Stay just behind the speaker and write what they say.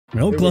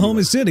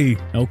Oklahoma City,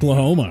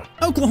 Oklahoma.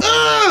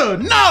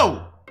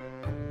 No!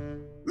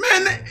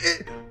 Man,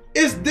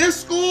 it's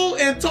this school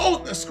and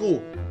Tulsa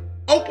school.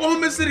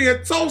 Oklahoma City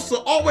and Tulsa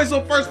always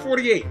on first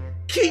 48.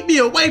 Keep me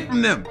away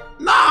from them.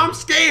 Nah, I'm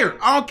scared.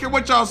 I don't care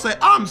what y'all say.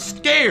 I'm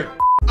scared.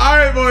 All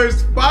right,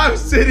 boys. 5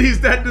 cities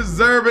that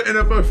deserve an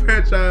NFL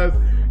franchise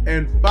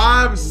and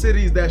 5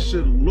 cities that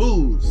should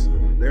lose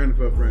their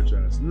NFL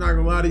franchise. I'm not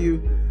gonna lie to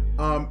you.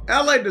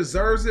 LA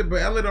deserves it,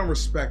 but LA don't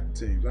respect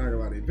the teams. I'm not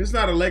gonna lie to you. If it's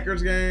not a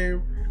Lakers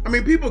game, I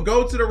mean, people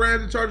go to the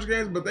Rams and Chargers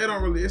games, but they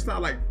don't really, it's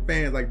not like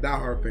fans, like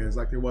diehard fans,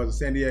 like it was in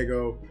San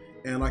Diego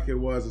and like it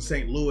was in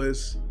St.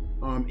 Louis.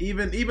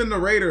 Even the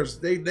Raiders,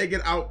 they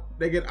get out,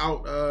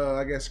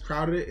 I guess,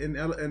 crowded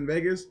in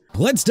Vegas.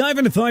 Let's dive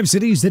into 5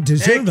 cities that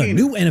deserve a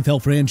new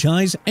NFL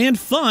franchise and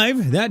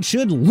 5 that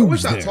should lose I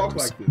wish I theirs. talked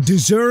like this.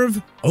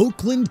 Deserve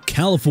Oakland,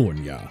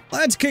 California.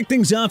 Let's kick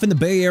things off in the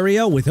Bay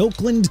Area with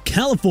Oakland,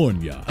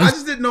 California. I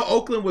just didn't know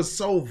Oakland was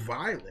so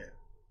violent.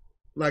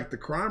 Like the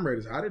crime rate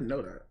is, I didn't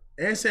know that.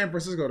 And San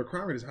Francisco, the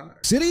crime rate is high.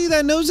 City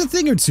that knows a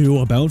thing or two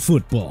about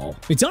football.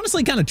 It's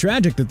honestly kind of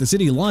tragic that the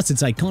city lost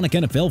its iconic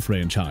NFL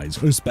franchise,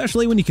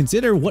 especially when you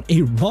consider what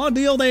a raw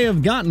deal they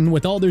have gotten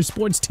with all their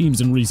sports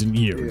teams in recent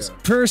years. Yeah.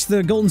 First,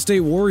 the Golden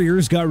State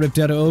Warriors got ripped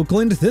out of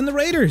Oakland, then the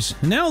Raiders.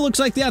 Now it looks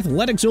like the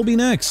Athletics will be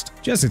next.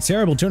 Just a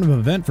terrible turn of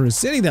event for a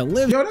city that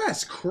lives— Yo,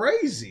 that's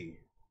crazy.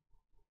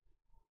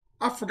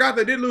 I forgot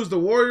they did lose the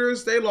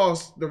Warriors. They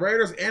lost the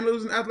Raiders and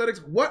losing Athletics.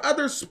 What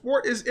other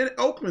sport is in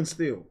Oakland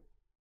still?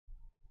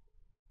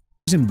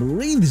 and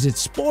breathes its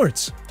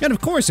sports. And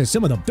of course, has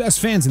some of the best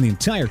fans in the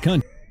entire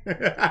country.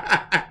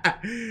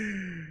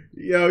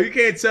 Yo, you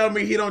can't tell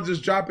me he don't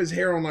just drop his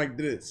hair on like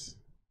this.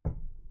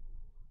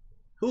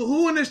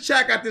 Who in this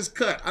chat got this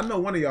cut? I know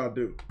one of y'all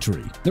do.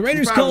 The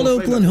Raiders called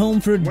Oakland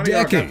home for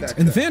decades,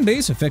 and the fan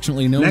base,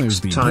 affectionately known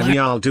as the Next time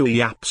y'all do a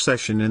yap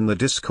session in the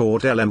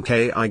Discord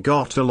LMK, I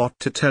got a lot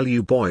to tell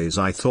you boys.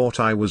 I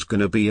thought I was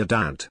gonna be a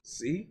dad.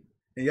 See?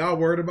 And y'all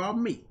worried about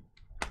me.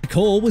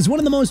 Cole was one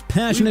of the most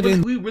passionate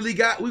we really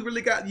got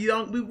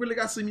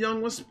some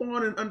young ones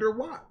spawning under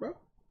Watt, bro.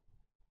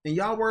 And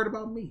y'all worried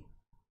about me.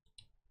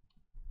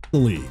 The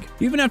league.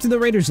 Even after the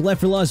Raiders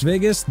left for Las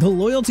Vegas, the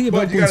loyalty of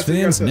Oakland's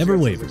fans never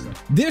wavered.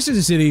 This is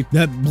a city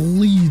that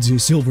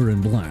bleeds silver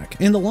and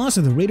black, and the loss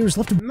of the Raiders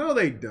left a— No,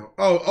 they don't.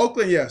 Oh,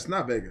 Oakland, yes,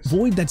 not Vegas.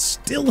 Void that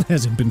still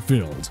hasn't been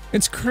filled.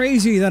 It's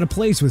crazy that a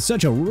place with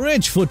such a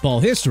rich football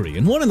history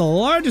and one of the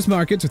largest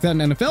markets without an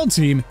NFL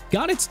team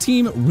got its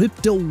team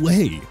ripped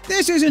away.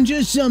 This isn't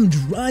just some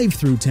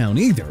drive-through town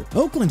either.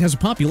 Oakland has a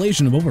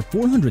population of over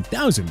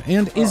 400,000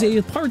 and is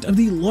a part of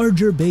the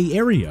larger Bay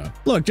Area.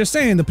 Look, just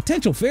saying, the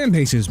potential fan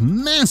base is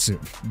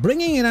massive.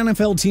 Bringing an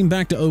NFL team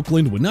back to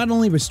Oakland would not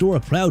only restore a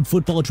proud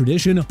football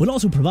tradition, but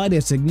also provide a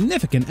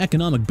significant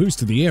economic boost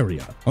to the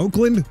area.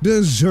 Oakland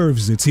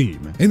deserves a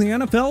team, and the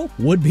NFL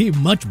would be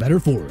much better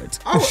for it.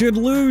 Should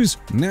lose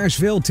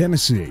Nashville,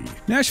 Tennessee.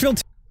 Nashville,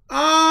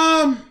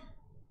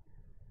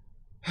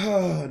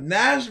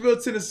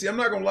 Nashville, Tennessee. I'm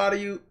not gonna lie to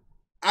you.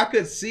 I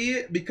could see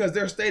it because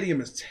their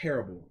stadium is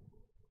terrible.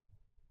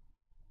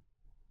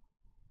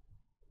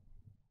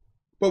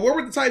 But where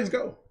would the Titans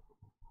go?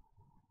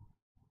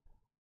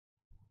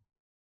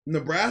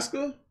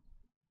 Nebraska?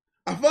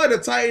 I feel like the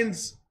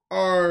Titans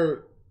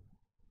are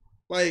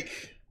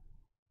like,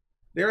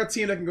 they're a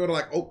team that can go to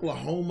like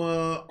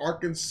Oklahoma,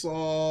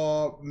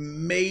 Arkansas,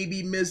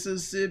 maybe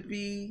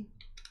Mississippi.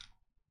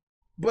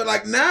 But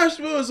like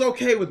Nashville is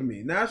okay with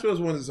me. Nashville is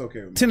one that's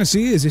okay with me.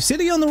 Tennessee is a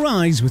city on the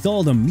rise with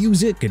all the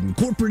music and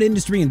corporate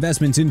industry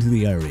investments into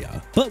the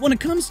area. But when it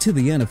comes to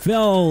the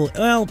NFL,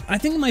 well, I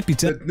think it might be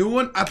the new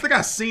one. I think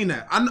I've seen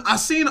that. I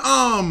seen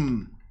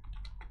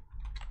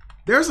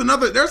there's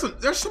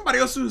somebody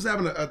else who's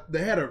having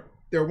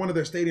they're one of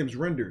their stadiums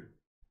rendered.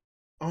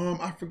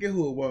 I forget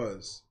who it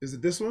was. Is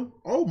it this one?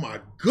 Oh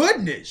my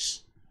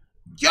goodness.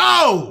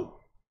 Yo!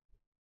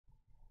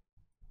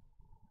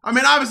 I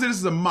mean, obviously this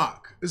is a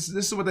mock. This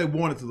is what they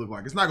want it to look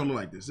like. It's not gonna look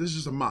like this. This is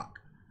just a mock.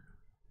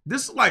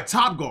 This is like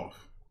Top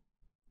Golf.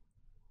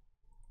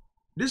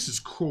 This is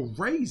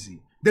crazy.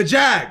 The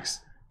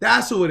Jags.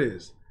 That's who it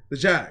is. The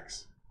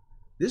Jags.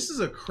 This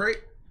is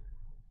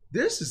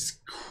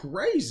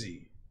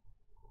crazy.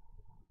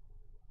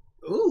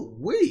 Ooh,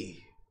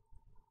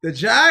 the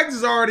Jags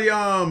is already,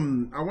 I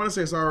want to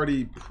say it's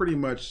already pretty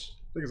much,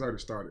 I think it's already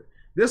started.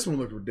 This one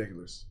looked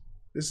ridiculous.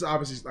 This is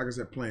obviously, like I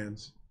said,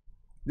 plans.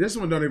 This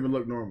one don't even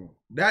look normal.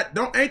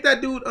 Ain't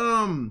that dude,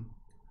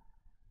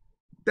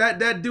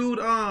 that dude,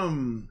 I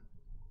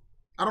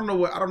don't know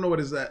what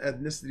his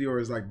ethnicity or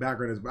his like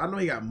background is, but I know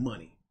he got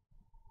money.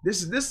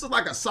 This is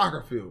like a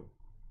soccer field.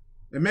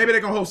 And maybe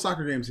they're gonna hold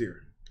soccer games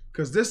here.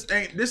 Cause this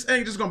ain't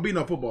just gonna be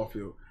no football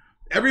field.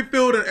 Every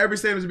field and every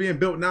stadium is being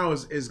built now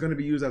is going to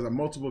be used as a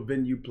multiple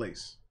venue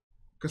place.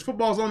 Because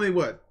football's only,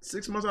 what,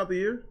 6 months out the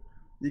year?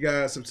 You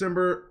got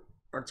September,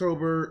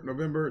 October,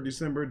 November,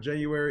 December,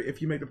 January,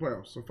 if you make the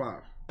playoffs. So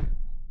 5.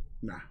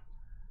 Nah.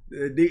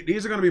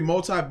 These are going to be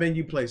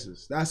multi-venue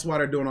places. That's why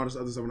they're doing all this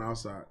other stuff on the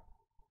outside.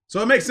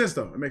 So it makes sense,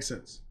 though. It makes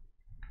sense.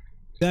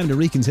 time to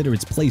reconsider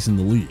its place in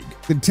the league.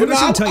 The no,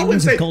 Tennessee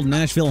Titans have say- called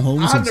Nashville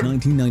home since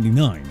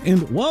 1999,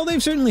 and while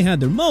they've certainly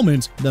had their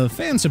moments, the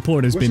fan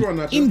support has been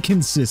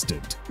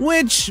inconsistent,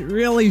 which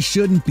really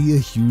shouldn't be a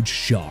huge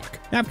shock.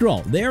 After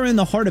all, they're in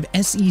the heart of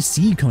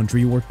SEC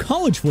country where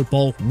college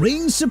football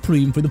reigns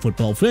supreme for the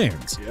football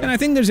fans. And I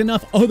think there's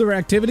enough other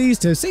activities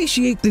to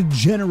satiate the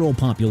general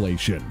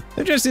population.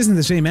 There just isn't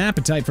the same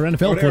appetite for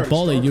NFL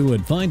football that you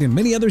would find in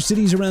many other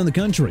cities around the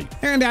country.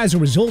 And as a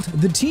result,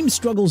 the team's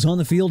struggles on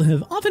the field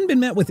have often been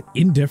met with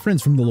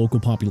indifference from the local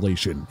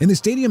population. And the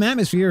stadium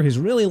atmosphere has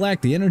really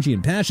lacked the energy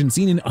and passion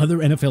seen in other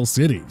NFL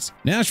cities.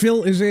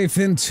 Nashville is a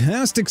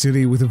fantastic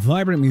city with a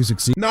vibrant music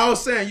scene. No, I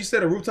was saying, you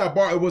said a rooftop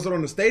bar. Was it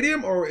on the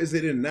stadium or is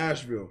it in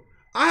Nashville?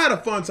 I had a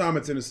fun time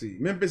in Tennessee,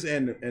 Memphis,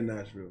 and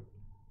Nashville.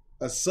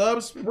 A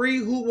sub spree,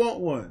 who want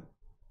one?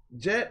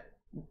 Jet,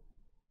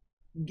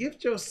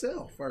 gift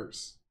yourself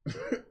first.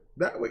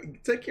 That way,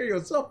 take care of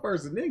yourself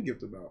first and then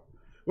gift them out.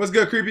 What's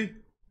good, Creepy?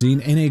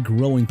 In a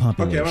growing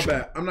population. Okay, my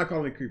bad. I'm not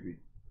calling you Creepy.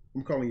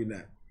 I'm calling you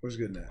Nat. What's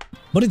good, Nat?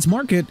 But its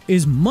market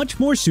is much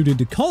more suited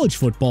to college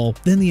football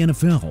than the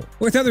NFL.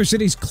 With other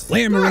cities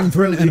clamoring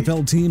for an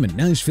NFL team and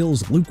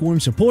Nashville's lukewarm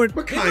support,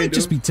 it might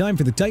just be time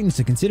for the Titans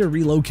to consider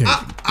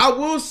relocating. I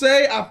will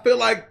say, I feel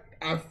like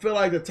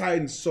the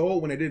Titans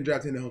sold when they didn't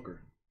draft Hendon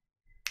Hooker.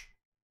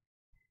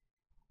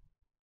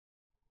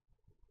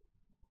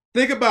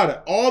 Think about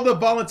it. All the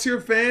volunteer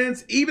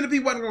fans, even if he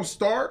wasn't going to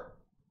start,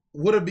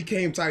 would have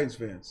became Titans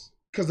fans.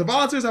 Because the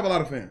Volunteers have a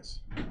lot of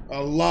fans.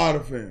 A lot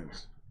of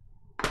fans.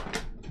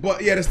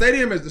 But yeah, the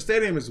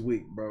stadium is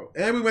weak, bro.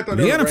 And we went through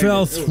the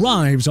NFL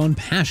thrives on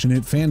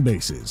passionate fan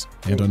bases.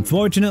 And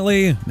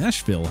unfortunately,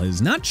 Nashville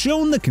has not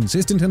shown the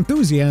consistent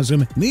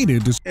enthusiasm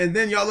needed to and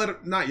then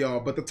y'all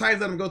but the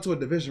Titans let them go to a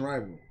division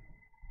rival.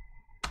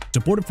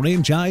 Support a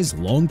franchise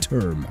long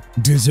term.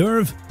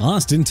 Deserve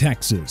Austin,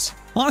 Texas.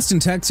 Austin,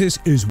 Texas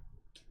is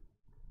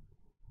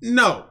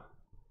No.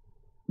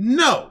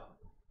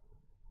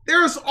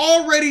 There's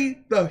already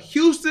the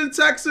Houston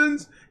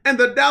Texans and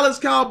the Dallas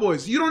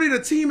Cowboys. You don't need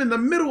a team in the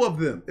middle of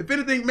them. If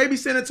anything, maybe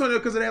San Antonio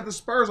because they have the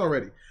Spurs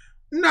already.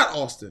 Not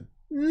Austin.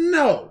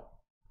 No.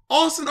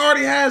 Austin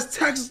already has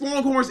Texas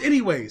Longhorns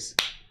anyways.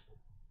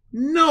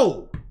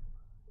 No.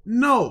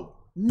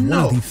 One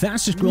of the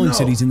fastest growing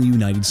cities in the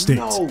United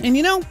States. And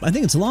you know, I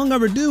think it's long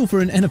overdue for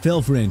an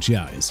NFL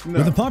franchise.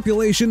 With a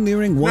population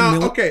nearing 1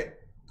 million. Okay.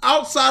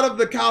 Outside of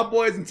the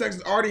Cowboys and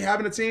Texans already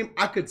having a team,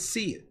 I could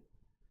see it.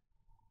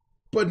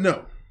 But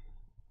no.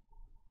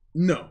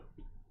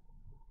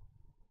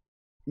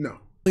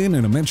 In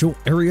a metro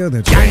area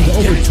that's home to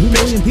over 2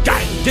 million people.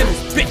 Jack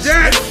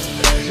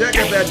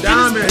got that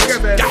diamond. He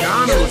got that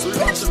diamond 3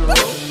 months in a row.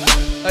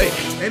 Hey,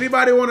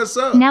 anybody want a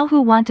sub? Now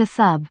who want a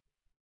sub?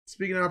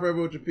 Speaking out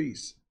forever with your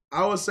piece.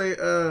 I would say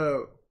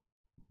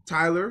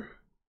Tyler,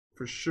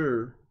 for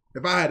sure.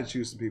 If I had to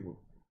choose some people.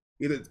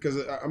 Either because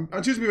I'm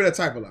choosing people that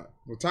type a lot.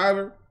 Well,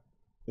 Tyler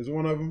is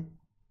one of them.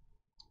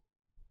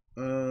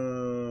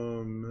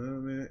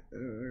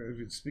 If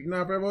you're speaking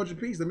out forever with your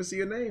piece, let me see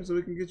your name so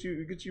we can get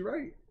you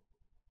right.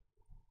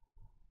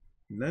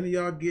 None of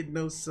y'all get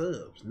no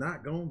subs.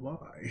 Not gonna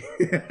lie.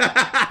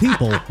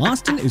 People,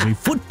 Austin is a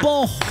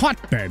football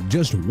hotbed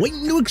just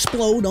waiting to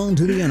explode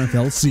onto the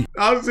NFL scene.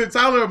 I was saying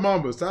Tyler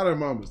Mambas.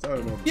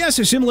 Yes,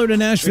 similar to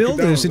Nashville,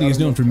 the city is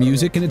known for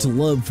music and its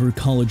love for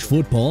college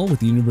football, with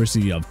the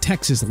University of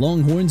Texas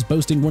Longhorns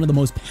boasting one of the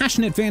most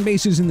passionate fan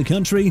bases in the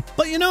country.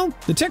 But you know,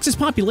 the Texas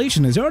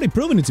population has already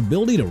proven its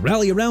ability to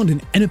rally around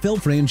an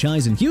NFL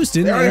franchise in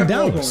Houston and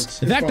Dallas.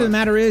 The fact of the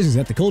matter is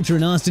that the culture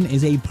in Austin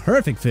is a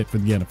perfect fit for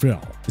the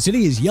NFL. The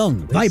city is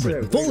young, vibrant,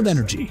 and full of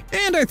energy.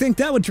 And I think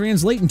that would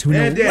translate into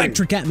an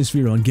electric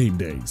atmosphere on game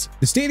days.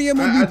 The stadium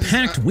would be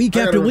packed week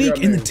after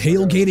week, and the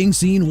tailgating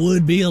scene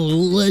would be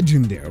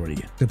legendary.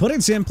 To put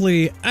it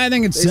simply, I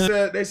think it's...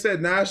 They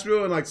said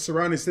Nashville and like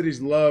surrounding cities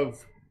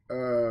love...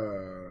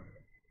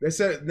 They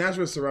said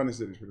Nashville surrounding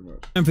cities pretty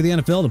much. Time for the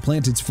NFL to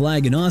plant its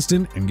flag in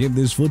Austin and give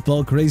this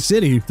football-crazed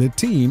city the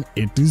team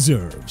it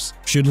deserves.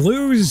 Should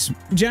lose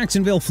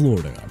Jacksonville,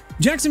 Florida.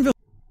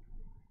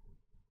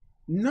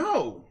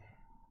 No.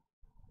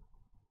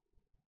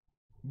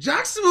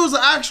 Jacksonville's an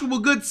actual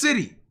good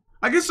city.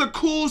 Like, it's a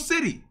cool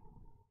city.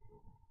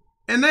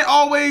 And their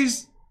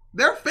fans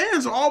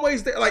are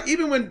always there. Like,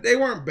 even when they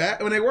weren't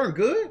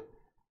good,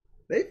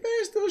 they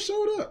fans still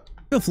showed up.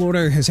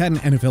 Florida has had an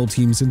NFL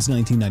team since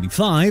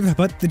 1995,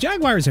 but the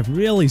Jaguars have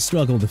really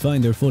struggled to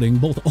find their footing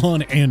both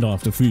on and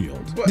off the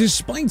field. But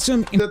despite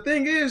some... The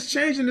thing is,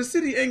 changing the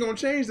city ain't gonna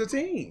change the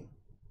team.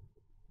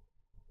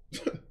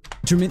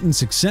 Intermittent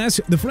success,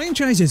 the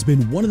franchise has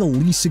been one of the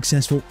least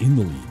successful in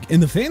the league,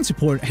 and the fan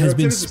support has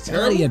been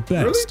spotty at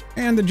best.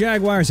 Really? And the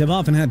Jaguars have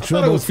often had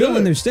trouble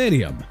filling their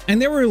stadium.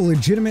 And there were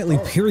legitimately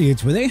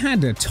periods where they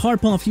had to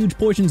tarp off huge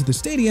portions of the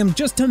stadium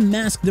just to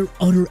mask their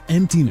utter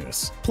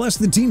emptiness. Plus,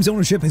 the team's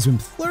ownership has been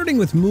flirting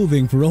with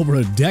moving for over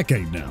a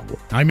decade now.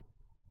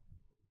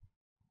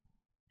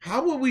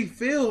 How would we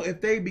feel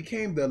if they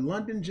became the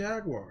London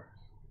Jaguars?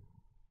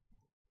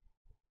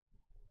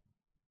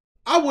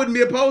 I wouldn't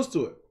be opposed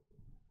to it.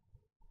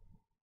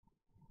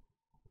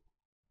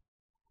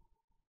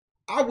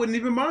 I wouldn't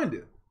even mind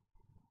it.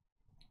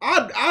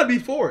 I'd be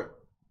for it.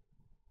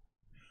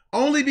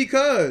 Only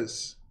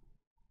because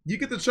you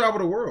get to travel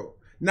the world.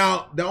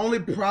 Now, the only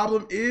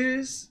problem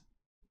is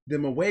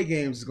them away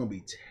games is going to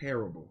be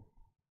terrible.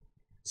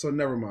 So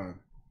never mind.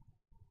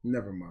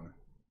 Never mind.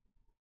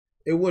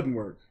 It wouldn't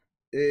work.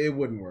 It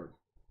wouldn't work.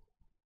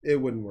 It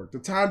wouldn't work. The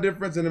time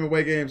difference in them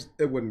away games,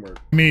 it wouldn't work.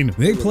 I mean,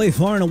 they play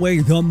far and away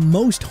the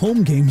most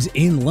home games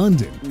in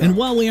London. No. And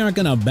while we aren't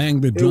going to bang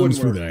the drums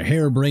for the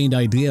harebrained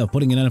idea of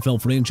putting an NFL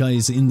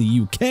franchise in the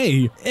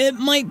UK, it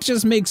might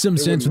just make some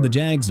sense for the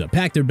Jags to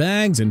pack their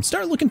bags and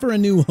start looking for a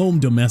new home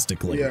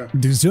domestically. Yeah.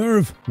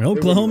 Deserve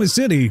Oklahoma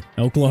City,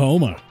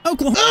 Oklahoma.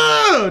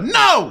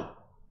 No!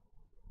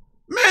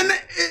 Man,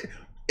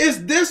 it's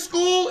this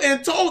school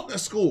and Tulsa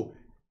school.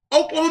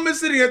 Oklahoma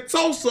City and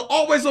Tulsa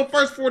always on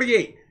first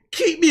 48.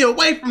 Keep me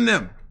away from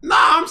them. Nah,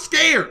 I'm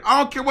scared. I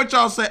don't care what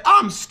y'all say.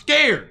 I'm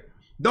scared.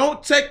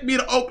 Don't take me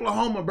to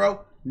Oklahoma,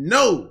 bro.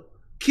 No.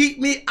 Keep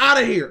me out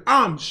of here.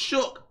 I'm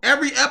shook.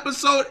 Every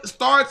episode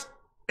starts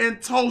in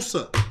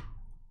Tulsa.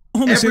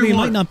 Oklahoma City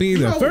might not be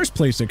the first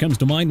place that comes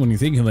to mind when you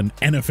think of an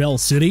NFL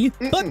city,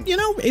 but, you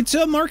know, it's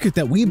a market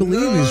that we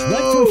believe is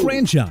ripe for a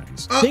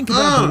franchise. Think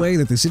about the way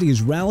that the city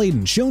has rallied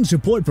and shown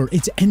support for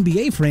its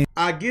NBA franchise.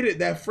 I get it.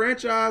 That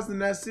franchise in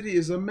that city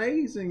is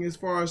amazing as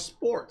far as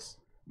sports.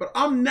 But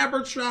I'm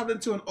never traveling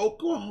to an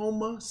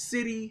Oklahoma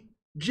City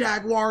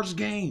Jaguars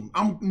game.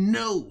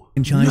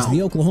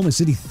 The Oklahoma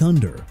City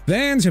Thunder.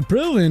 Fans have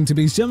proven to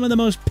be some of the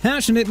most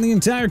passionate in the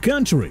entire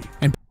country.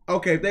 And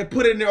okay, if they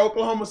put it in their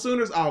Oklahoma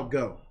Sooners, I'll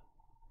go.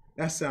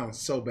 That sounds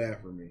so bad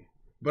for me,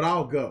 but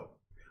I'll go.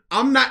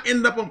 I'm not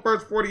ending up on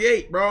first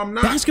 48, bro. I'm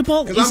not.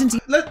 Basketball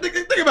isn't. Let's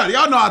think about it.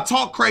 Y'all know I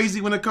talk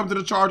crazy when it comes to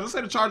the Chargers. Let's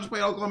say the Chargers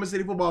play Oklahoma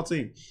City football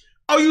team.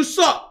 Oh, you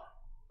suck.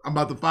 I'm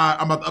about to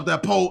up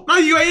that pole. No,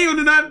 you ain't gonna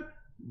do nothing.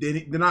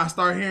 Then I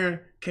start hearing,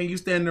 can you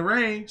stand in the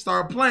rain?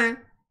 Start playing.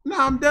 No,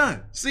 I'm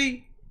done.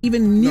 See?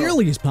 Even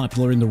nearly as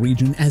popular in the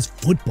region as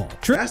football.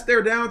 That's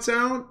their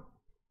downtown.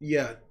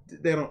 Yeah,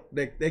 they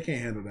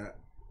can't handle that.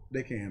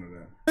 They can't handle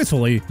that.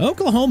 Truthfully,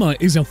 Oklahoma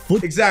is a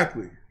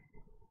Exactly.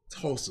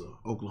 Tulsa,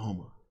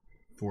 Oklahoma,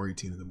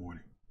 4:18 in the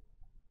morning.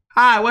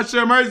 Hi, what's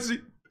your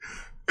emergency?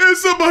 There's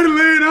somebody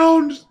laying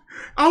down.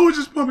 I was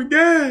just pumping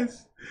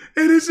gas.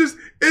 And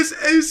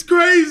it's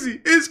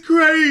crazy. It's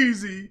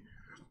crazy.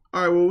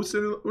 All right, well, what's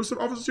the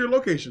officer to your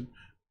location?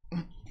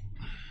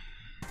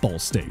 Ball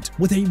state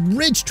with a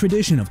rich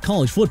tradition of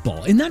college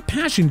football, and that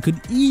passion could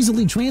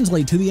easily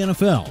translate to the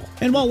NFL.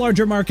 And while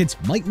larger markets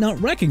might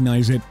not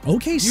recognize it,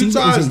 OKC is a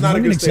young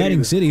and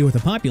exciting city with a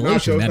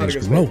population that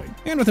is growing,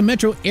 and with a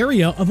metro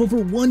area of over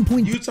 1.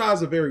 Utah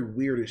is a very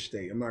weirdish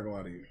state. I'm not gonna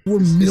lie to you. 4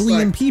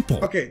 million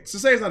people. Okay, to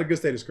say it's not a good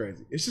state is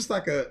crazy. It's just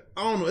like I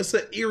don't know. It's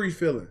an eerie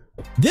feeling.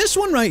 This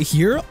one right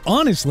here,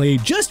 honestly,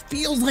 just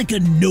feels like a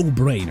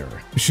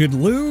no-brainer. Should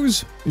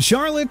lose?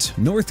 Charlotte,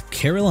 North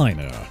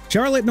Carolina.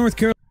 Charlotte, North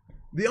Carolina.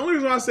 The only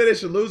reason I say they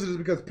should lose it is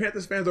because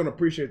Panthers fans don't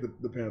appreciate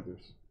the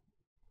Panthers.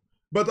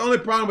 But the only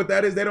problem with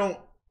that is the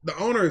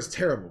owner is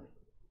terrible.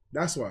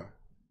 That's why.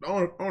 The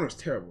owner is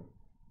terrible.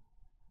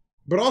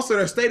 But also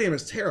their stadium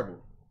is terrible.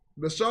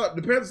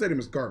 The Panther Stadium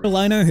is garbage.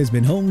 Carolina has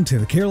been home to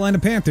the Carolina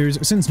Panthers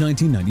since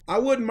 1990. I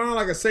wouldn't mind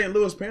like a St.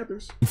 Louis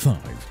Panthers.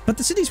 But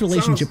the city's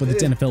relationship with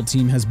its NFL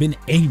team has been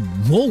a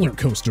roller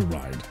coaster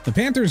ride. The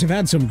Panthers have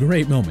had some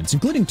great moments,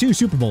 including 2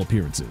 Super Bowl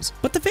appearances.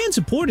 But the fan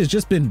support has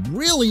just been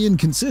really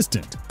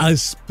inconsistent,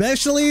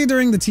 especially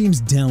during the team's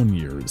down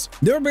years.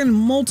 There have been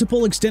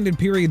multiple extended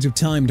periods of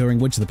time during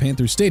which the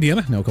Panthers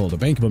Stadium, now called the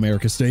Bank of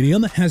America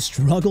Stadium, has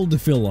struggled to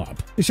fill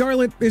up.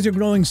 Charlotte is a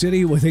growing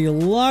city with a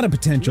lot of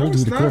potential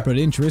due to corporate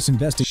interests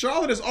investing.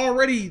 Charlotte is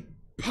already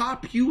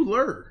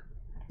popular.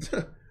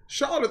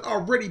 Charlotte is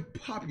already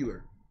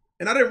popular.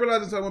 And I didn't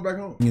realize until I went back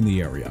home. In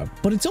the area.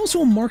 But it's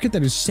also a market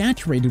that is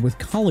saturated with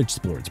college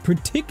sports,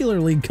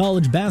 particularly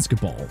college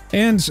basketball.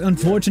 And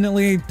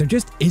unfortunately, there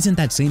just isn't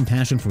that same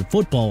passion for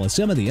football as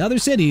some of the other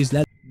cities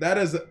That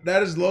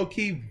is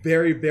low-key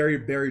very, very,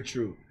 very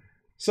true.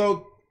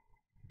 So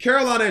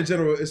Carolina in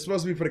general is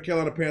supposed to be for the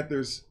Carolina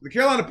Panthers. The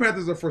Carolina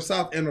Panthers are for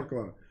South and North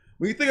Carolina.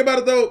 When you think about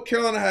it though,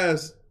 Carolina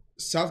has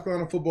South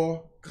Carolina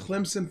football,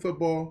 Clemson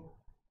football,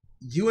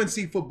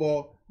 UNC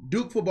football,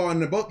 Duke football,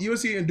 and both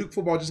UNC and Duke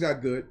football just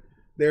got good.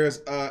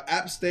 There's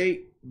App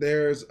State.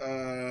 There's what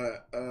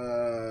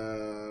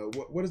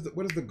is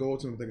the goal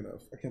team I'm thinking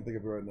of? I can't think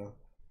of it right now.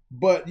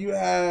 But you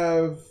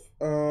have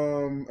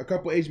a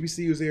couple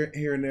HBCUs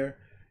here and there,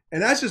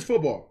 and that's just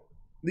football.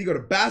 Then you go to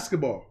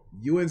basketball,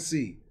 UNC,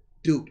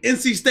 Duke,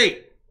 NC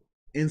State.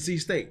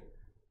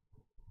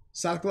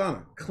 South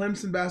Carolina,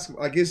 Clemson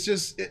basketball, like it's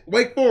just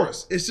Wake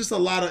Forest. It's just a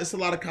lot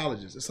of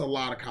colleges. It's a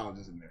lot of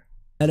colleges in there.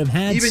 That have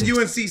had even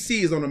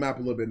UNCC is on the map a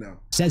little bit now.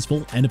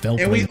 Successful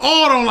NFL and we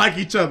all don't like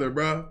each other,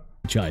 bro.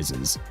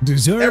 Franchises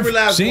deserve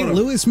St.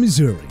 Louis,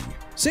 Missouri.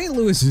 St.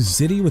 Louis is a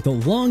city with a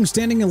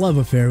long-standing love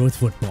affair with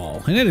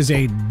football, and it is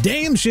a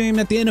damn shame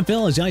that the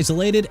NFL has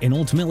isolated and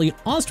ultimately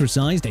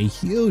ostracized a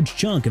huge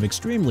chunk of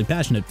extremely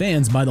passionate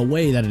fans by the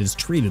way that it has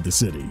treated the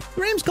city.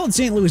 The Rams called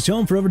St. Louis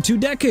home for over 2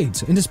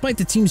 decades, and despite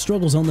the team's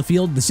struggles on the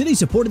field, the city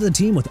supported the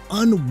team with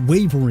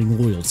unwavering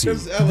loyalty.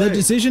 The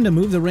decision to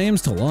move the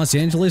Rams to Los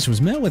Angeles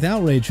was met with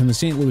outrage from the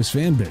St. Louis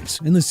fan base,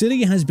 and the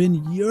city has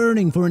been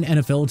yearning for an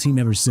NFL team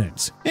ever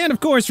since. And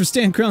of course for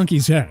Stan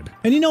Kroenke's head.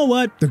 And you know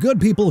what? The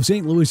good people of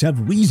St. Louis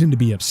have reason to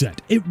be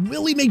upset. It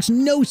really makes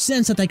no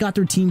sense that they got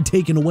their team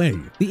taken away.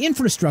 The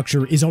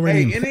infrastructure is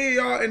already... Hey, any of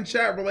y'all in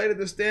chat related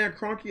to Stan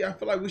Kroenke? I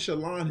feel like we should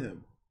line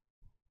him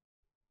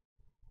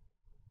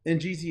in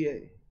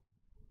GTA.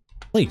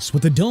 Place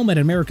with the dome at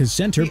America's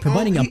Center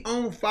providing he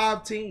owned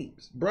 5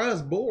 teams.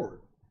 Bruh's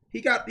bored.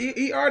 He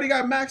already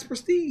got max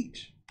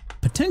prestige.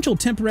 Potential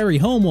temporary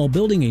home while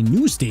building a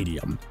new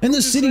stadium. And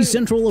the city's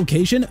central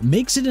location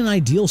makes it an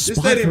ideal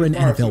spot for an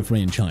NFL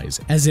franchise,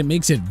 as it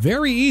makes it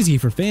very easy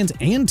for fans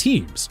and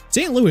teams.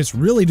 St. Louis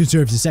really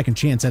deserves a second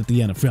chance at the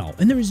NFL,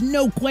 and there is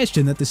no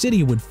question that the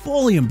city would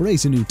fully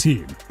embrace a new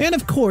team. And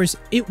of course,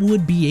 it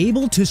would be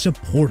able to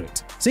support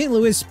it. St.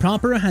 Louis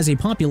proper has a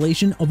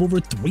population of over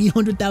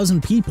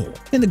 300,000 people,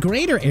 and the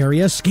greater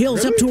area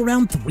scales up to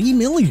around 3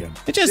 million.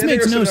 It just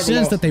makes no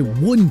sense that they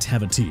wouldn't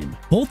have a team.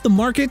 Both the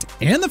market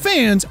and the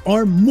fans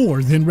are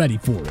more than ready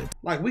for it.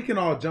 Like, we can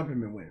all jump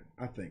him and win,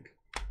 I think.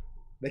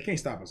 They can't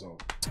stop us all.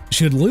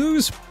 Should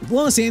lose?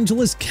 Los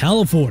Angeles,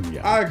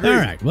 California. I agree. All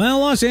right, well,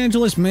 Los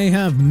Angeles may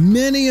have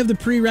many of the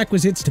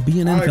prerequisites to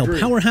be an NFL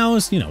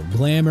powerhouse, you know,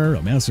 glamour,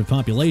 a massive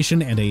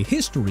population, and a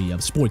history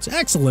of sports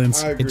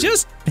excellence. It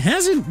just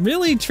hasn't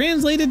really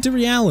translated to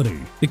reality.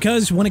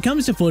 Because when it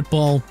comes to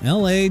football,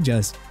 LA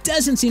just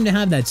doesn't seem to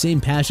have that same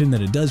passion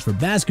that it does for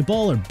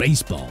basketball or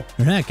baseball,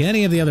 or heck,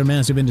 any of the other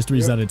massive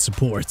industries that it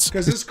supports.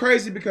 Because it's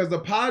crazy because the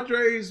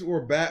Padres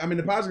were bad. I mean,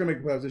 the Padres are going to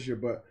make the playoffs this year,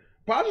 but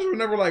Padres were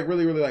never like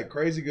really like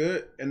crazy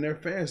good, and their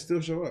fans still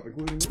show up,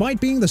 including me.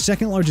 Despite being the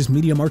second largest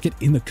media market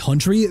in the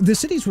country, the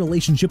city's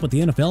relationship with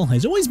the NFL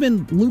has always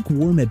been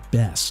lukewarm at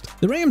best.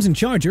 The Rams and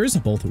Chargers,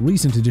 both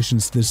recent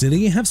additions to the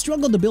city, have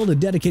struggled to build a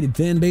dedicated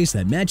fan base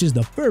that matches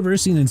the fervor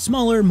seen in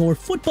smaller, more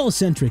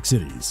football-centric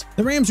cities.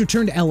 The Rams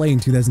returned to LA in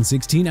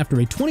 2016 after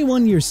a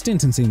 21-year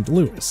stint in St.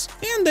 Louis,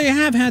 and they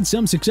have had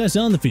some success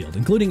on the field,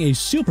 including a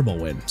Super Bowl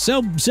win.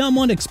 So,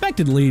 somewhat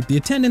expectedly, the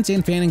attendance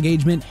and fan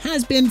engagement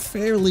has been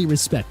fairly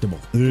respectable.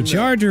 The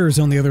Chargers,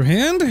 on the other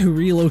hand, who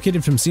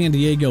relocated from San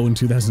Diego in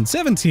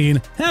 2017,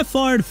 have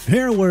fared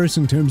far worse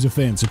in terms of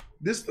fans.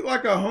 This is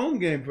like a home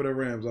game for the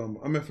Rams. I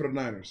mean, for the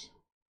Niners.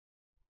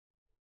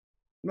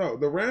 No,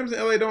 the Rams in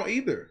LA don't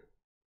either.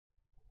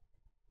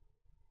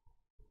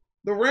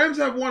 The Rams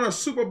have won a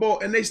Super Bowl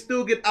and they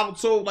still get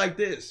outsold like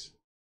this.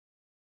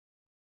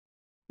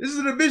 This is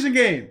a division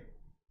game.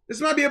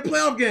 This might be a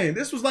playoff game.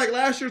 This was like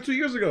last year, 2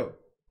 years ago.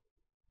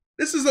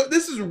 This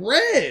is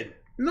red.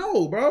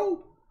 No,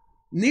 bro.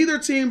 Neither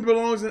team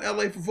belongs in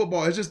LA for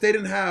football. It's just they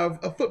didn't have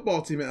a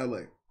football team in LA.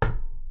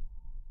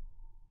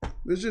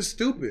 It's just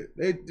stupid.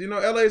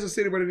 LA is a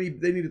city where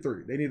they need a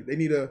 3. They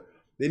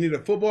need a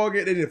football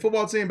game. They need a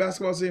football team,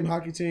 basketball team,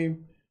 hockey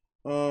team,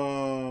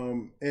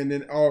 and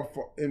then all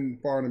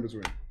far in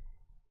between.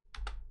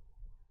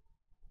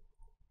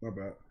 My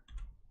bad.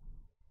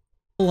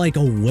 Like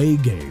away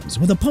games,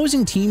 with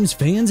opposing teams'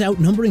 fans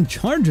outnumbering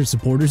Charger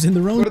supporters in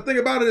their own. But the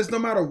thing about it is, no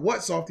matter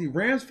what, Softy,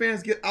 Rams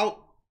fans get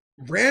out.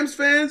 Rams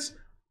fans.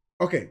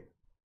 Okay,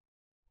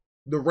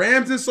 the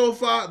Rams in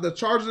SoFi, the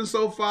Chargers in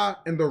SoFi,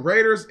 and the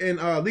Raiders in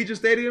Legion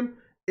Stadium,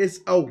 it's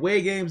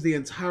away games the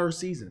entire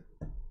season.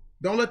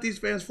 Don't let these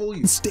fans fool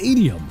you.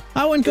 Stadium.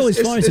 I wouldn't go as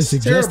far as to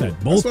suggest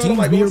that both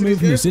teams be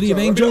removed from the City of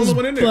Angels,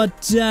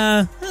 but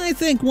I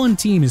think one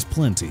team is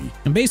plenty.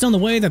 And based on the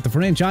way that the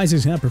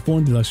franchises have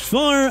performed thus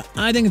far,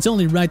 I think it's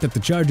only right that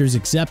the Chargers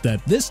accept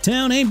that this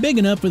town ain't big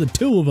enough for the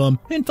 2 of them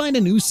and find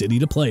a new city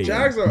to play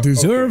in.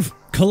 Deserve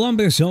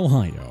Columbus,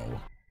 Ohio.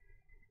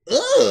 Ugh.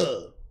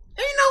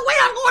 Ain't no way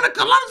I'm going to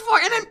Columbus for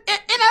an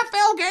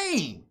NFL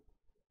game.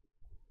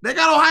 They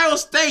got Ohio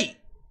State.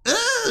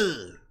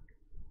 Ugh.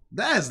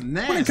 That's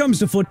nasty. When it comes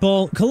to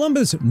football,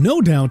 Columbus, no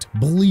doubt,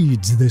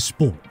 bleeds this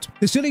sport.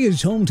 The city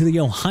is home to the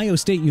Ohio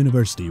State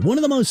University, one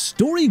of the most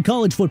storied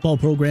college football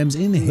programs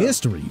in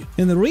history.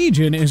 And the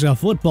region is a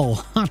football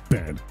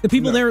hotbed. The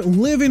people there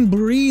live and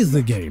breathe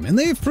the game, and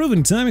they've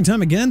proven time and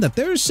time again that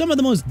they're some of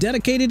the most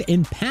dedicated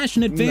and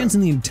passionate fans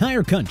in the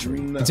entire country.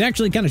 It's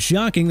actually kind of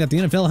shocking that the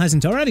NFL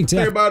hasn't already taken.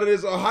 The thing about it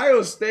is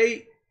Ohio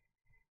State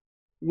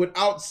would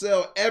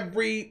outsell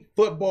every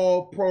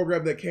football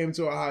program that came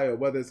to Ohio,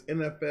 whether it's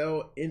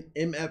NFL,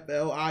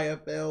 MFL,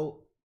 IFL,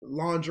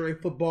 Lingerie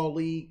Football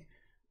League.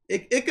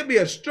 It could be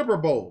a stripper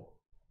bowl,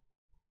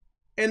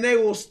 and they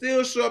will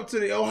still show up to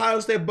the Ohio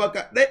State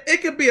Buckeye.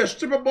 It could be a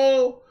stripper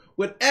bowl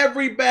with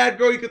every bad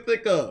girl you could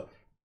think of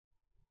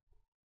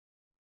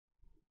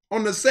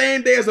on the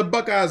same day as a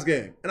Buckeyes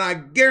game. And I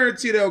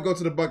guarantee they'll go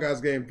to the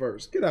Buckeyes game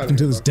first. Get out of here.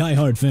 To this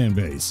diehard fan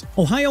base.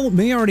 Ohio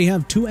may already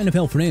have 2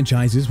 NFL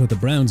franchises with the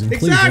Browns in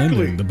Cleveland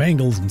and the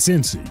Bengals in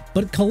Cincy.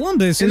 But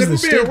Columbus is the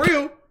state.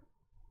 Real,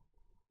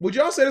 Would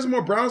y'all say there's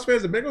more Browns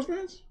fans than Bengals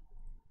fans?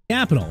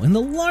 Capital and the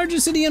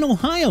largest city in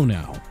Ohio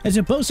now, as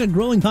it boasts a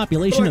growing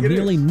population of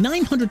nearly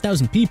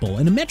 900,000 people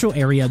in a metro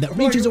area that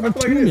reaches over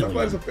 2 million.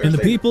 And the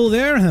people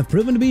there have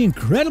proven to be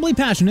incredibly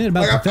passionate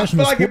about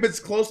professional sports. I feel like if it's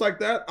close like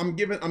that, I'm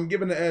giving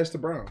the edge to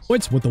Browns.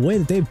 With the way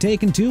that they've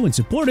taken to and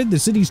supported the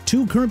city's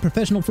 2 current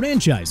professional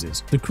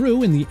franchises, the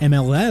Crew in the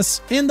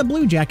MLS and the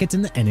Blue Jackets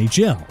in the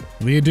NHL.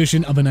 The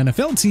addition of an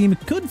NFL team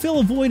could fill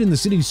a void in the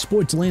city's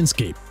sports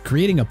landscape,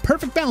 creating a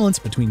perfect balance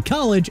between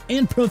college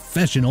and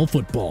professional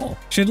football.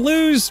 Should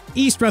lose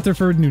East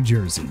Rutherford, New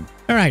Jersey.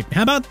 All right,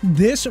 how about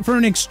this for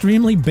an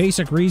extremely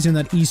basic reason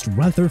that East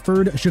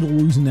Rutherford should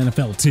lose an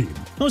NFL team?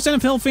 Most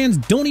NFL fans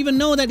don't even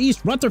know that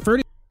East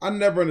Rutherford. I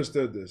never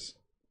understood this.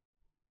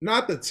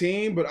 Not the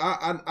team, but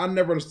I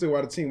never understood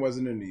why the team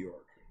wasn't in New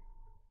York.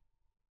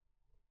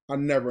 I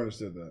never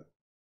understood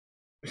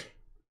that.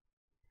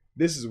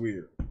 This is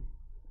weird.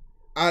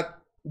 I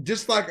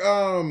just like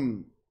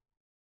who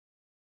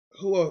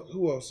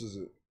else is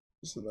it?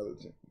 It's another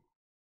team.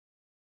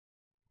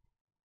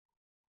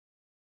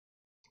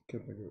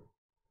 Can't think of it.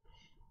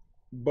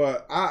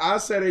 But I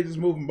say they just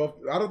move them both.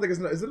 I don't think is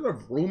there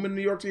enough room in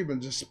New York to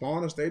even just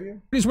spawn a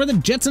stadium? Is where the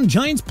Jets and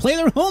Giants play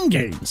their home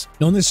games.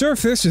 On the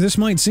surface, this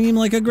might seem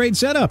like a great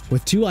setup,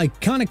 with 2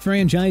 iconic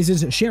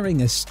franchises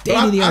sharing a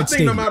state-of-the-art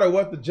stadium. I think no matter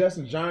what, the Jets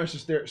and Giants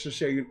should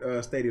share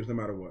stadiums no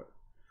matter what.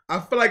 I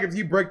feel like if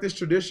you break this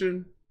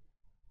tradition,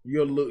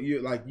 you'd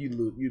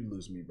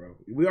lose me, bro.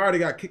 We already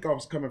got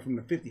kickoffs coming from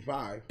the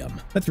 55.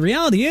 But the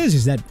reality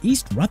is that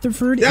East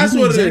Rutherford That's isn't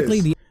what exactly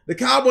it is. The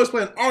Cowboys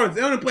playing Arlington.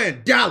 They're only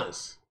playing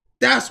Dallas.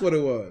 That's what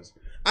it was.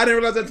 I didn't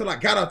realize that until I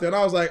got out there, and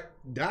I was like,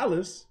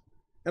 Dallas?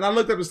 And I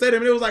looked up the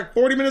stadium, and it was like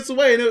 40 minutes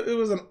away, and it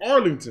was in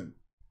Arlington.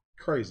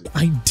 Crazy.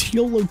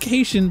 Ideal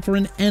location for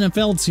an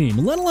NFL team,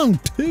 let alone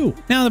 2.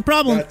 Now, the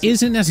problem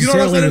isn't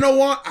necessarily... You know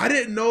what I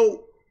didn't know? I didn't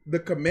know the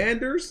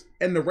Commanders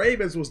and the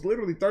Ravens was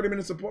literally 30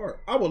 minutes apart.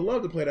 I would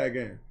love to play that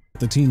game.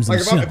 The teams like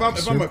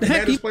themselves. if I'm a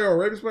Commanders player or a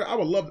Ravens player, I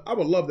would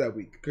love that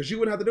week because you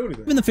wouldn't have to do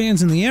anything. Even the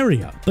fans in the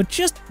area, but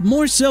just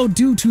more so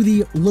due to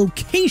the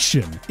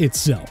location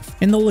itself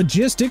and the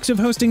logistics of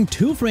hosting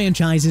 2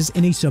 franchises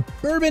in a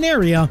suburban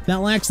area that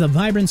lacks the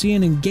vibrancy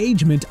and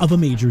engagement of a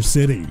major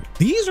city.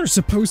 These are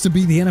supposed to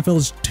be the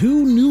NFL's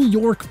 2 New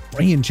York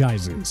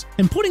franchises,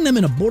 and putting them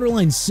in a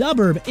borderline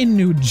suburb in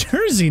New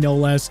Jersey, no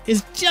less,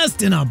 is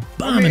just an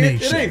abomination. I mean,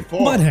 it ain't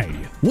far. But hey,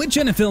 which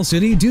NFL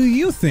city do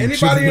you think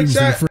should lose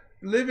their franchise?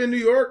 Live in New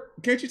York?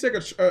 Can't you take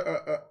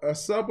a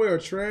subway or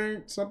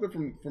train, something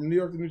from New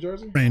York to New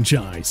Jersey?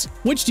 Franchise.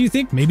 Which do you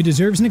think maybe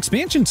deserves an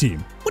expansion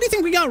team? What do you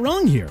think we got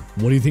wrong here?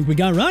 What do you think we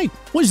got right?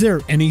 Was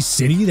there any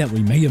city that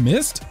we may have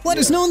missed? Let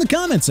us know in the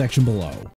comment section below.